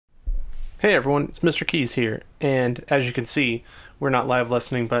Hey everyone, it's Mr. Kies here, and as you can see, we're not live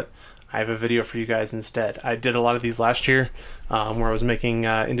listening, but I have a video for you guys instead. I did a lot of these last year, where I was making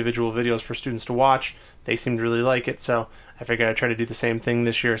individual videos for students to watch. They seemed to really like it, so I figured I'd try to do the same thing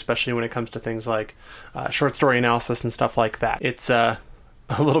this year, especially when it comes to things like short story analysis and stuff like that. It's a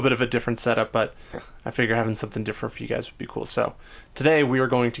little bit of a different setup, but I figure having something different for you guys would be cool. So today we are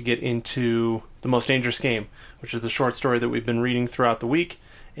going to get into The Most Dangerous Game, which is the short story that we've been reading throughout the week.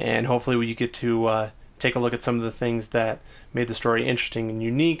 And hopefully we get to take a look at some of the things that made the story interesting and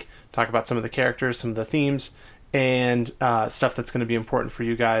unique, talk about some of the characters, some of the themes, and stuff that's going to be important for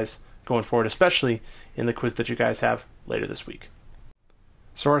you guys going forward, especially in the quiz that you guys have later this week.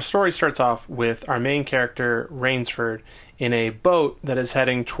 So our story starts off with our main character, Rainsford, in a boat that is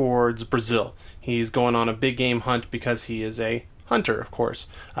heading towards Brazil. He's going on a big game hunt because he is a hunter, of course.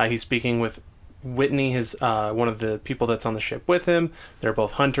 He's speaking with Whitney, his one of the people that's on the ship with him. They're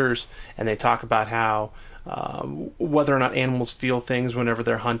both hunters, and they talk about how whether or not animals feel things whenever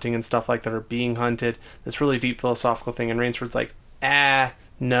they're hunting and stuff like that, or being hunted. This really deep philosophical thing, and Rainsford's like,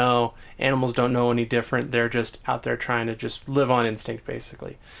 no, animals don't know any different. They're just out there trying to just live on instinct,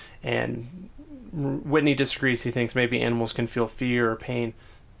 basically. And Whitney disagrees. He thinks maybe animals can feel fear or pain,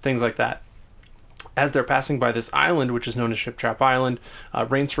 things like that. As they're passing by this island, which is known as Ship Trap Island,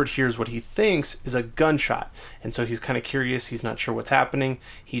 Rainsford hears what he thinks is a gunshot. And so he's kind of curious. He's not sure what's happening.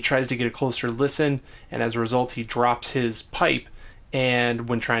 He tries to get a closer listen, and as a result, he drops his pipe. And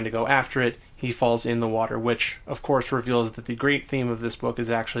when trying to go after it, he falls in the water, which, of course, reveals that the great theme of this book is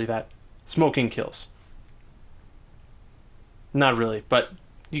actually that smoking kills. Not really, but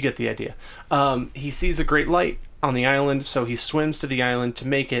you get the idea. He sees a great light on the island, so he swims to the island to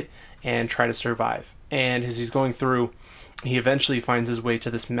make it and try to survive. And as he's going through, he eventually finds his way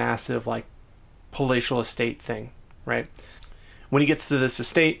to this massive, like, palatial estate thing, right? When he gets to this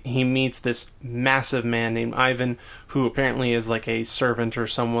estate, he meets this massive man named Ivan, who apparently is like a servant or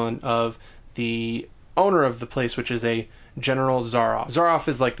someone of the owner of the place, which is a General Zaroff. Zaroff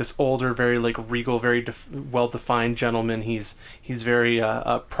is like this older, very like regal, very well-defined gentleman. He's very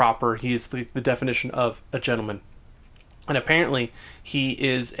proper. He's the definition of a gentleman. And apparently he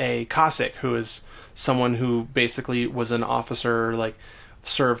is a Cossack, who is someone who basically was an officer, like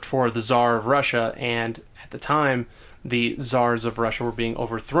served for the Tsar of Russia. And at the time, the Tsars of Russia were being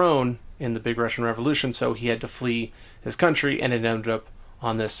overthrown in the Big Russian Revolution, so he had to flee his country, and it ended up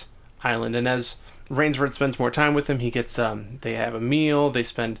on this island. And as Rainsford spends more time with him, he gets they have a meal, they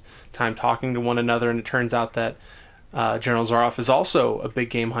spend time talking to one another, and it turns out that General Zaroff is also a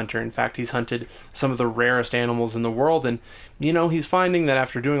big game hunter. In fact, he's hunted some of the rarest animals in the world, and he's finding that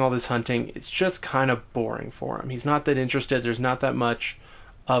after doing all this hunting, it's just kind of boring for him. He's not that interested. There's not that much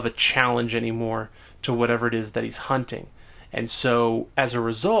of a challenge anymore to whatever it is that he's hunting. And so as a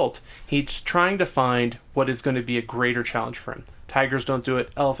result, he's trying to find what is going to be a greater challenge for him. Tigers don't do it,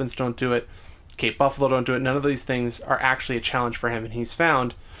 elephants don't do it, Cape buffalo don't do it. None of these things are actually a challenge for him, and he's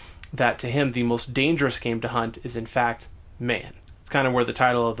found that to him the most dangerous game to hunt is in fact man. It's kind of where the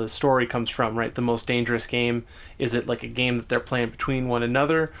title of the story comes from, right? The most dangerous game. Is it like a game that they're playing between one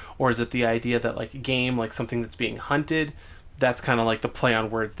another, or is it the idea that like a game, like something that's being hunted? That's kind of like the play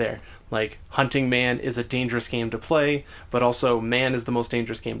on words there. Like, hunting man is a dangerous game to play, but also man is the most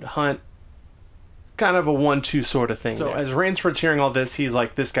dangerous game to hunt. It's kind of a 1-2 sort of thing. So as Rainsford's hearing all this, he's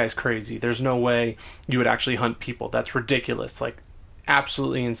like, this guy's crazy. There's no way you would actually hunt people. That's ridiculous. Like,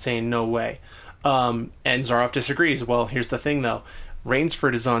 absolutely insane. No way. And Zaroff disagrees. Well, here's the thing, though.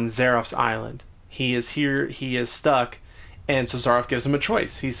 Rainsford is on Zaroff's island. He is here. He is stuck. And so Zaroff gives him a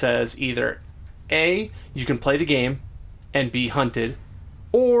choice. He says either A, you can play the game and be hunted,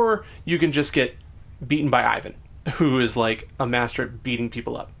 or you can just get beaten by Ivan, who is like a master at beating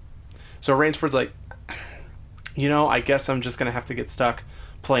people up. So Rainsford's like, I guess I'm just going to have to get stuck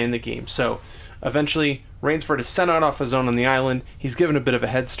playing the game. So eventually Rainsford is sent out off his own on the island. He's given a bit of a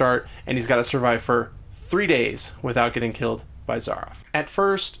head start, and he's got to survive for 3 days without getting killed by Zaroff. At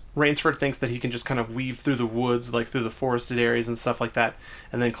first, Rainsford thinks that he can just kind of weave through the woods, like through the forested areas and stuff like that,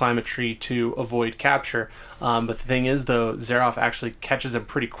 and then climb a tree to avoid capture. But the thing is, though, Zaroff actually catches him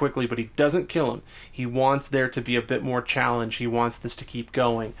pretty quickly, but he doesn't kill him. He wants there to be a bit more challenge. He wants this to keep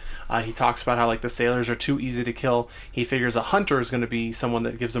going. He talks about how like the sailors are too easy to kill. He figures a hunter is going to be someone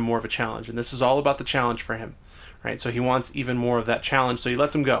that gives him more of a challenge, and this is all about the challenge for him, right? So he wants even more of that challenge, so he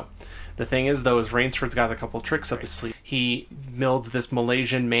lets him go. The thing is, though, is Rainsford's got a couple tricks up his sleeve. He builds this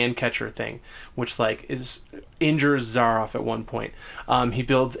Malaysian man-catcher thing, which like injures Zaroff at one point. He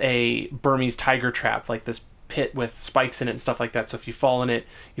builds a Burmese tiger trap, like this pit with spikes in it and stuff like that. So if you fall in it,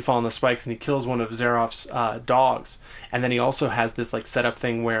 you fall in the spikes, and he kills one of Zaroff's dogs. And then he also has this like setup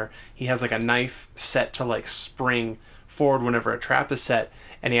thing where he has like a knife set to like spring forward whenever a trap is set,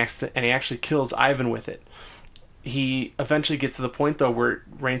 and he actually kills Ivan with it. He eventually gets to the point though where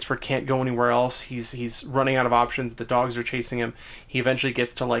Rainsford can't go anywhere else. He's running out of options. The dogs are chasing him. He eventually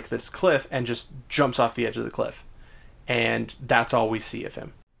gets to like this cliff and just jumps off the edge of the cliff. And that's all we see of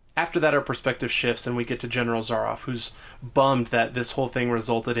him. After that, our perspective shifts and we get to General Zaroff, who's bummed that this whole thing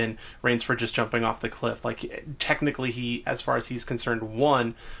resulted in Rainsford just jumping off the cliff. Like, technically he, as far as he's concerned,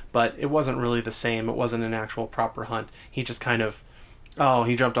 won, but it wasn't really the same. It wasn't an actual proper hunt. He just kind of, oh,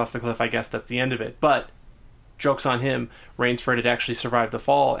 he jumped off the cliff, I guess that's the end of it. But joke's on him, Rainsford had actually survived the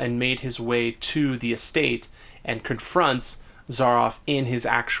fall and made his way to the estate and confronts Zaroff in his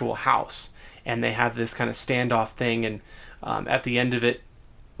actual house. And they have this kind of standoff thing, and at the end of it,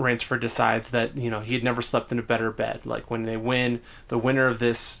 Rainsford decides that, you know, he had never slept in a better bed. Like, when they win, the winner of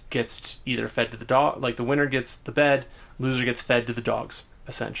this gets either fed to the dog, like the winner gets the bed, loser gets fed to the dogs,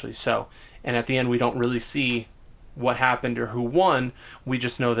 essentially. So, and at the end, we don't really see what happened or who won. We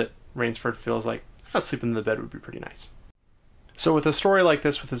just know that Rainsford feels like, oh, sleeping in the bed would be pretty nice. So with a story like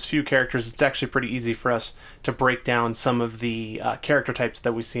this, with as few characters, it's actually pretty easy for us to break down some of the character types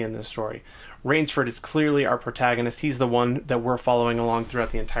that we see in this story. Rainsford is clearly our protagonist. He's the one that we're following along throughout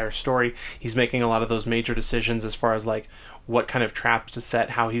the entire story. He's making a lot of those major decisions as far as like what kind of traps to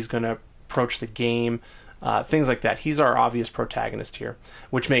set, how he's going to approach the game, things like that. He's our obvious protagonist here,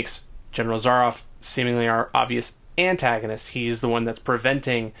 which makes General Zaroff seemingly our obvious antagonist. He's the one that's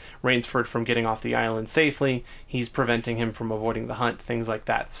preventing Rainsford from getting off the island safely. He's preventing him from avoiding the hunt, things like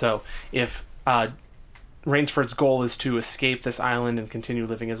that. So if Rainsford's goal is to escape this island and continue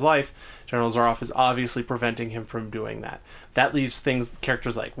living his life, General Zaroff is obviously preventing him from doing that. That leaves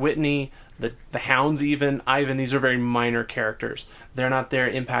characters like Whitney, the hounds even, Ivan. These are very minor characters. They're not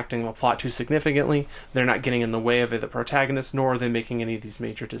there impacting the plot too significantly. They're not getting in the way of the protagonist, nor are they making any of these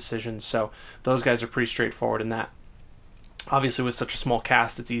major decisions. So those guys are pretty straightforward in that. Obviously, with such a small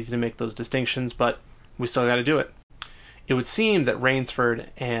cast, it's easy to make those distinctions, but we still got to do it. It would seem that Rainsford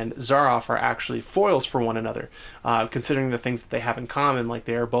and Zaroff are actually foils for one another, considering the things that they have in common, like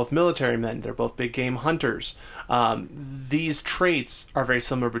they are both military men, they're both big game hunters. These traits are very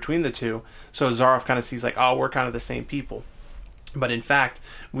similar between the two, so Zaroff kind of sees like, oh, we're kind of the same people. But in fact,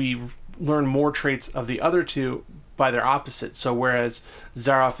 we learn more traits of the other two by their opposites. So whereas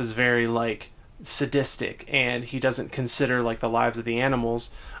Zaroff is very like sadistic and he doesn't consider like the lives of the animals,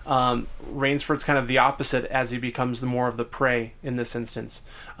 Rainsford's kind of the opposite as he becomes more of the prey in this instance.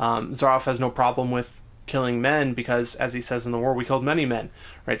 Zaroff has no problem with killing men because, as he says in the war, we killed many men,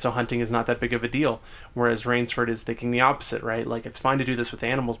 right? So hunting is not that big of a deal, whereas Rainsford is thinking the opposite, right? Like, it's fine to do this with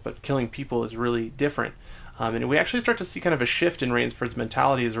animals, but killing people is really different. And we actually start to see kind of a shift in Rainsford's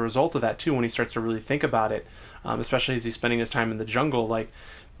mentality as a result of that too, when he starts to really think about it, especially as he's spending his time in the jungle. Like,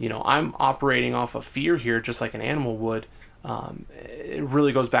 you know, I'm operating off of fear here just like an animal would. It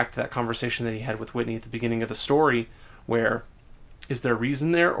really goes back to that conversation that he had with Whitney at the beginning of the story, where is there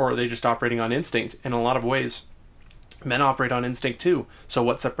reason there, or are they just operating on instinct? In a lot of ways, men operate on instinct too, so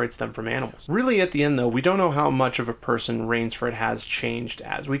what separates them from animals? Really, at the end though, we don't know how much of a person Rainsford has changed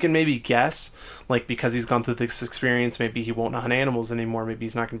as. We can maybe guess, like, because he's gone through this experience, maybe he won't hunt animals anymore, maybe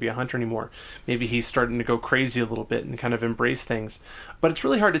he's not going to be a hunter anymore, maybe he's starting to go crazy a little bit and kind of embrace things. But it's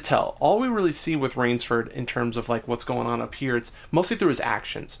really hard to tell. All we really see with Rainsford in terms of like what's going on up here, it's mostly through his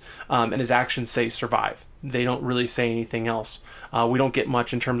actions, and his actions say survive. They don't really say anything else. We don't get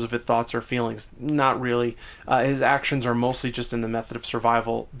much in terms of his thoughts or feelings. Not really. His actions are mostly just in the method of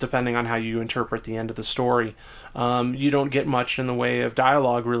survival, depending on how you interpret the end of the story. You don't get much in the way of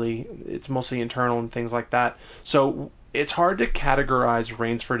dialogue, really. It's mostly internal and things like that. So it's hard to categorize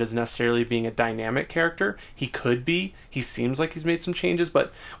Rainsford as necessarily being a dynamic character. He could be. He seems like he's made some changes,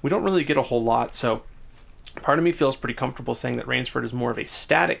 but we don't really get a whole lot. So part of me feels pretty comfortable saying that Rainsford is more of a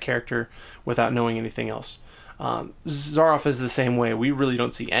static character without knowing anything else. Zaroff is the same way. We really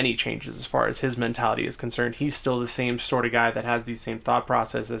don't see any changes as far as his mentality is concerned. He's still the same sort of guy that has these same thought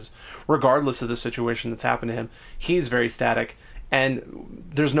processes, regardless of the situation that's happened to him. He's very static, and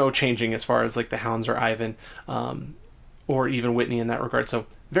there's no changing as far as like the hounds or Ivan, or even Whitney in that regard. So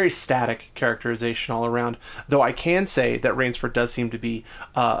very static characterization all around. Though I can say that Rainsford does seem to be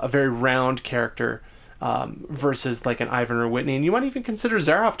a very round character, versus like an Ivan or Whitney, and you might even consider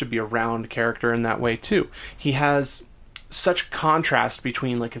Zaroff to be a round character in that way too. He has such contrast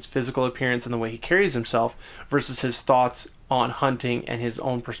between like his physical appearance and the way he carries himself versus his thoughts on hunting and his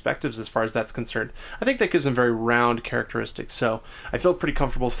own perspectives as far as that's concerned. I think that gives him very round characteristics, so I feel pretty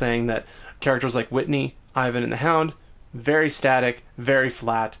comfortable saying that Characters like Whitney, Ivan, and the Hound, very static, very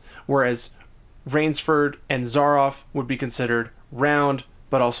flat, whereas Rainsford and Zaroff would be considered round,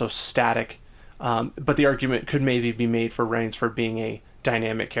 but also static. But the argument could maybe be made for Rainsford being a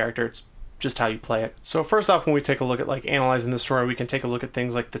dynamic character. It's just how you play it. So first off, when we take a look at like analyzing the story, we can take a look at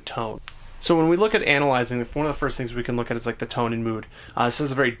things like the tone. So when we look at analyzing, one of the first things we can look at is like the tone and mood. This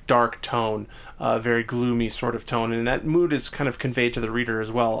is a very dark tone, very gloomy sort of tone, and that mood is kind of conveyed to the reader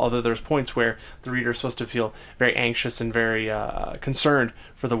as well, although there's points where the reader is supposed to feel very anxious and very concerned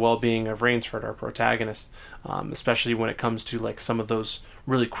for the well-being of Rainsford, our protagonist, especially when it comes to like some of those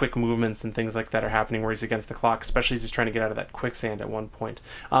really quick movements and things like that are happening where he's against the clock, especially as he's trying to get out of that quicksand at one point.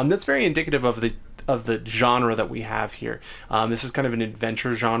 That's very indicative of the genre that we have here. This is kind of an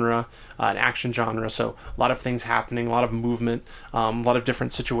adventure genre, an action genre, so a lot of things happening, a lot of movement, a lot of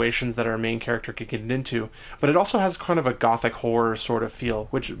different situations that our main character could get into, but it also has kind of a gothic horror sort of feel,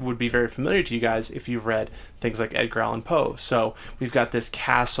 which would be very familiar to you guys if you've read things like Edgar Allan Poe. So we've got this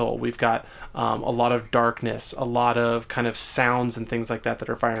castle, we've got a lot of darkness, a lot of kind of sounds and things like that that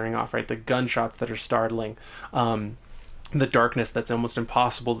are firing off, right? The gunshots that are startling, the darkness that's almost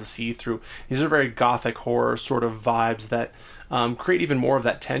impossible to see through. These are very gothic horror sort of vibes that create even more of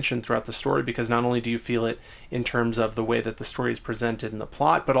that tension throughout the story, because not only do you feel it in terms of the way that the story is presented in the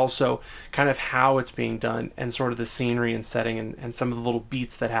plot, but also kind of how it's being done and sort of the scenery and setting and some of the little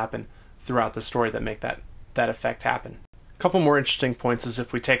beats that happen throughout the story that make that effect happen. A couple more interesting points is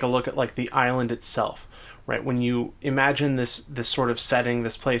if we take a look at like the island itself. Right, when you imagine this sort of setting,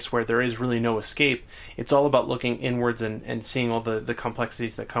 this place where there is really no escape, it's all about looking inwards and seeing all the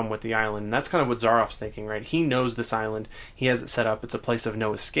complexities that come with the island. And that's kind of what Zaroff's thinking, right? He knows this island, he has it set up, it's a place of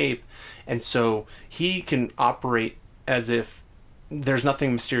no escape, and so he can operate as if there's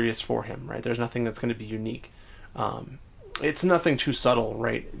nothing mysterious for him, right? There's nothing that's going to be unique. It's nothing too subtle,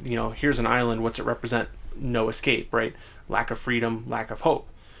 right? You know, here's an island, what's it represent? No escape, right? Lack of freedom, lack of hope.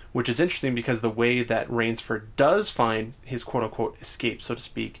 Which is interesting because the way that Rainsford does find his quote-unquote escape, so to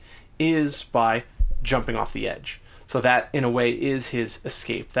speak, is by jumping off the edge. So that, in a way, is his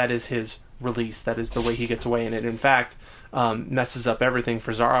escape. That is his release. That is the way he gets away. And it, in fact, messes up everything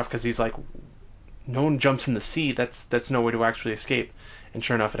for Zaroff, because he's like, no one jumps in the sea. That's no way to actually escape. And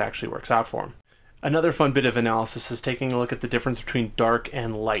sure enough, it actually works out for him. Another fun bit of analysis is taking a look at the difference between dark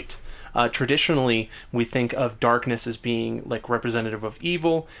and light. Traditionally, we think of darkness as being like representative of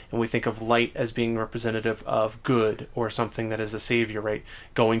evil, and we think of light as being representative of good or something that is a savior, right?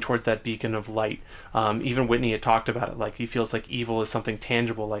 Going towards that beacon of light. Even Whitney had talked about it, like he feels like evil is something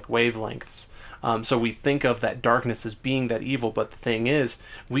tangible, like wavelengths. So we think of that darkness as being that evil, but the thing is,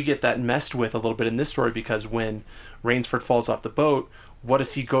 we get that messed with a little bit in this story, because when Rainsford falls off the boat, what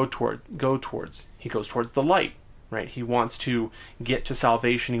does he go towards? He goes towards the light, right? He wants to get to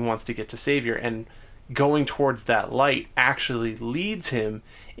salvation, he wants to get to Savior, and going towards that light actually leads him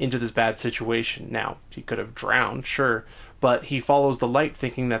into this bad situation. Now, he could have drowned, sure, but he follows the light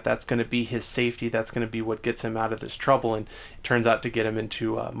thinking that that's going to be his safety, that's going to be what gets him out of this trouble, and it turns out to get him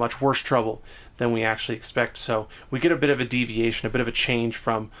into much worse trouble than we actually expect. So we get a bit of a deviation, a bit of a change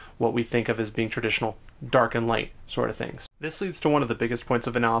from what we think of as being traditional dark and light sort of things. This leads to one of the biggest points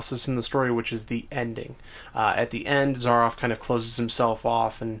of analysis in the story, which is the ending. At the end, Zaroff kind of closes himself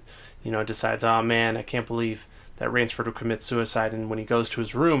off and, you know, decides, oh man, I can't believe that Rainsford would commit suicide. And when he goes to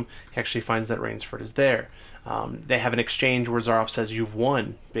his room, he actually finds that Rainsford is there. They have an exchange where Zaroff says, you've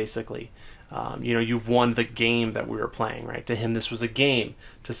won, basically. You know, you've won the game that we were playing, right? To him, this was a game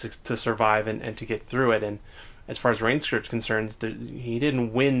to survive and to get through it. And as far as Rainsford is concerned, he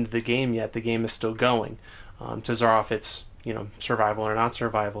didn't win the game yet. The game is still going. To Zaroff, it's, you know, survival or not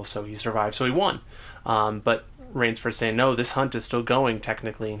survival, so he survived, so he won. But Rainsford's saying, no, this hunt is still going,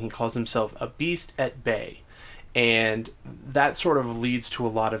 technically, and he calls himself a beast at bay. And that sort of leads to a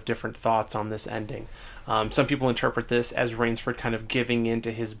lot of different thoughts on this ending. Some people interpret this as Rainsford kind of giving in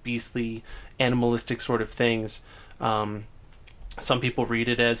to his beastly, animalistic sort of things. Some people read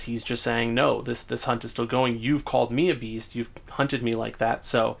it as he's just saying, no, this hunt is still going. You've called me a beast. You've hunted me like that.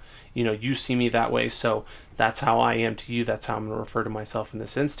 So, you know, you see me that way. So that's how I am to you. That's how I'm going to refer to myself in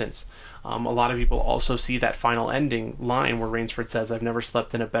this instance. A lot of people also see that final ending line where Rainsford says, I've never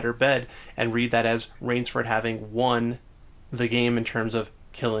slept in a better bed, and read that as Rainsford having won the game in terms of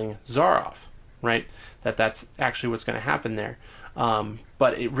killing Zaroff, right? That's actually what's going to happen there.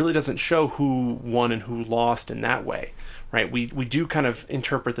 But it really doesn't show who won and who lost in that way, right? We do kind of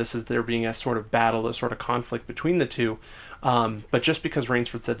interpret this as there being a sort of battle, a sort of conflict between the two. But just because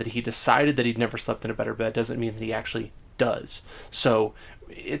Rainsford said that he decided that he'd never slept in a better bed doesn't mean that he actually does. So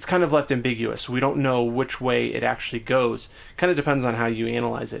it's kind of left ambiguous. We don't know which way it actually goes. Kind of depends on how you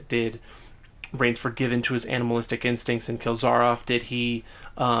analyze it. Did Rainsford give in to his animalistic instincts and kill Zaroff? Did he,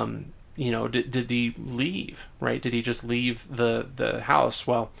 did he leave, right? Did he just leave the house?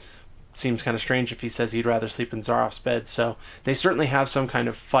 Well, seems kind of strange if he says he'd rather sleep in Zaroff's bed. So they certainly have some kind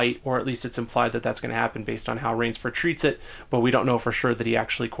of fight, or at least it's implied that that's going to happen based on how Rainsford treats it, but we don't know for sure that he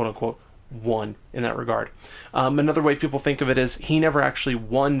actually, quote-unquote, won in that regard. Another way people think of it is he never actually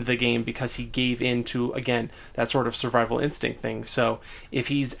won the game because he gave in to, again, that sort of survival instinct thing. So if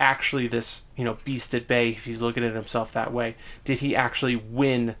he's actually this, beast at bay, if he's looking at himself that way, did he actually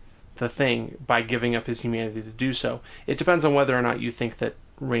win the thing by giving up his humanity to do so? It depends on whether or not you think that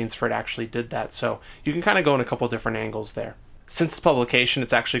Rainsford actually did that. So you can kind of go in a couple different angles there. Since its publication,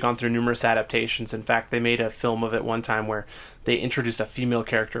 it's actually gone through numerous adaptations. In fact, they made a film of it one time where they introduced a female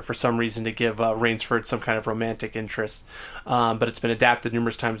character for some reason to give Rainsford some kind of romantic interest. But it's been adapted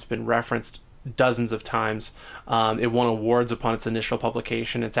numerous times, it's been referenced dozens of times. It won awards upon its initial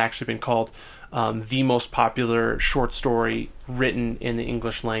publication. It's actually been called the most popular short story written in the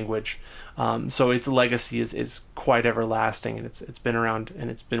English language. So its legacy is quite everlasting, and it's been around,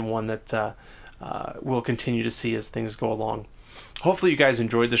 and it's been one that we'll continue to see as things go along. Hopefully you guys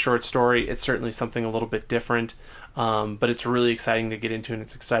enjoyed the short story. It's certainly something a little bit different, but it's really exciting to get into, and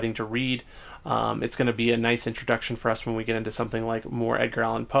it's exciting to read. It's going to be a nice introduction for us when we get into something like more Edgar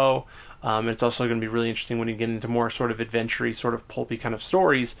Allan Poe. It's also going to be really interesting when you get into more sort of adventure-y, sort of pulpy kind of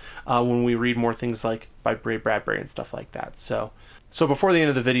stories when we read more things like by Ray Bradbury and stuff like that. So before the end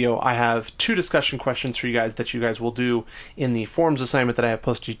of the video, I have 2 discussion questions for you guys that you guys will do in the forums assignment that I have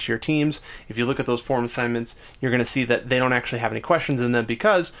posted to your teams. If you look at those forum assignments, you're going to see that they don't actually have any questions in them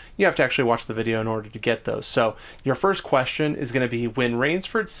because you have to actually watch the video in order to get those. So your first question is going to be, when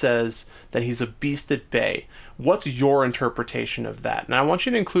Rainsford says that he's a beast at bay, what's your interpretation of that? And I want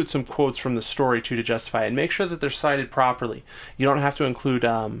you to include some quotes from the story too to justify it, and make sure that they're cited properly. You don't have to include...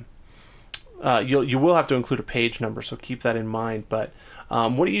 you will have to include a page number, so keep that in mind. But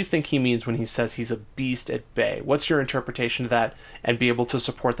what do you think he means when he says he's a beast at bay? What's your interpretation of that, and be able to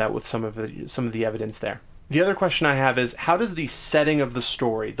support that with some of the evidence there? The other question I have is, how does the setting of the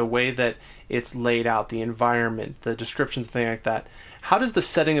story, the way that it's laid out, the environment, the descriptions, things like that, how does the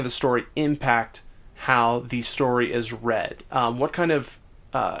setting of the story impact how the story is read? What kind of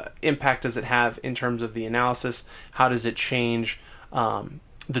impact does it have in terms of the analysis? How does it change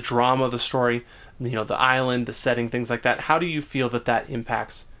the drama of the story, the island, the setting, things like that? How do you feel that that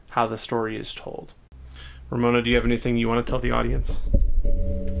impacts how the story is told? Ramona, do you have anything you want to tell the audience?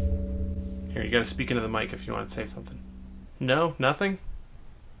 Here, you got to speak into the mic if you want to say something. No? Nothing?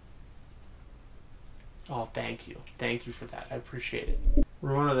 Oh, thank you. Thank you for that. I appreciate it.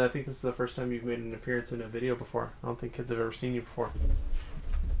 Ramona, I think this is the first time you've made an appearance in a video before. I don't think kids have ever seen you before.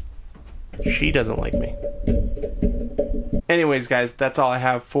 She doesn't like me. Anyways, guys, that's all I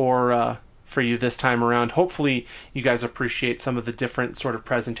have for you this time around. Hopefully you guys appreciate some of the different sort of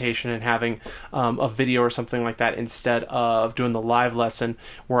presentation and having a video or something like that instead of doing the live lesson,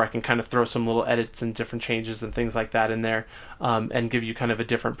 where I can kind of throw some little edits and different changes and things like that in there, and give you kind of a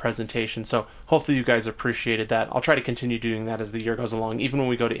different presentation. So hopefully you guys appreciated that. I'll try to continue doing that as the year goes along. Even when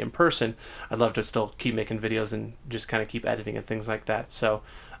we go to in person, I'd love to still keep making videos and just kind of keep editing and things like that. So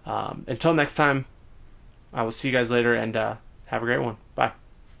until next time, I will see you guys later, and have a great one. Bye.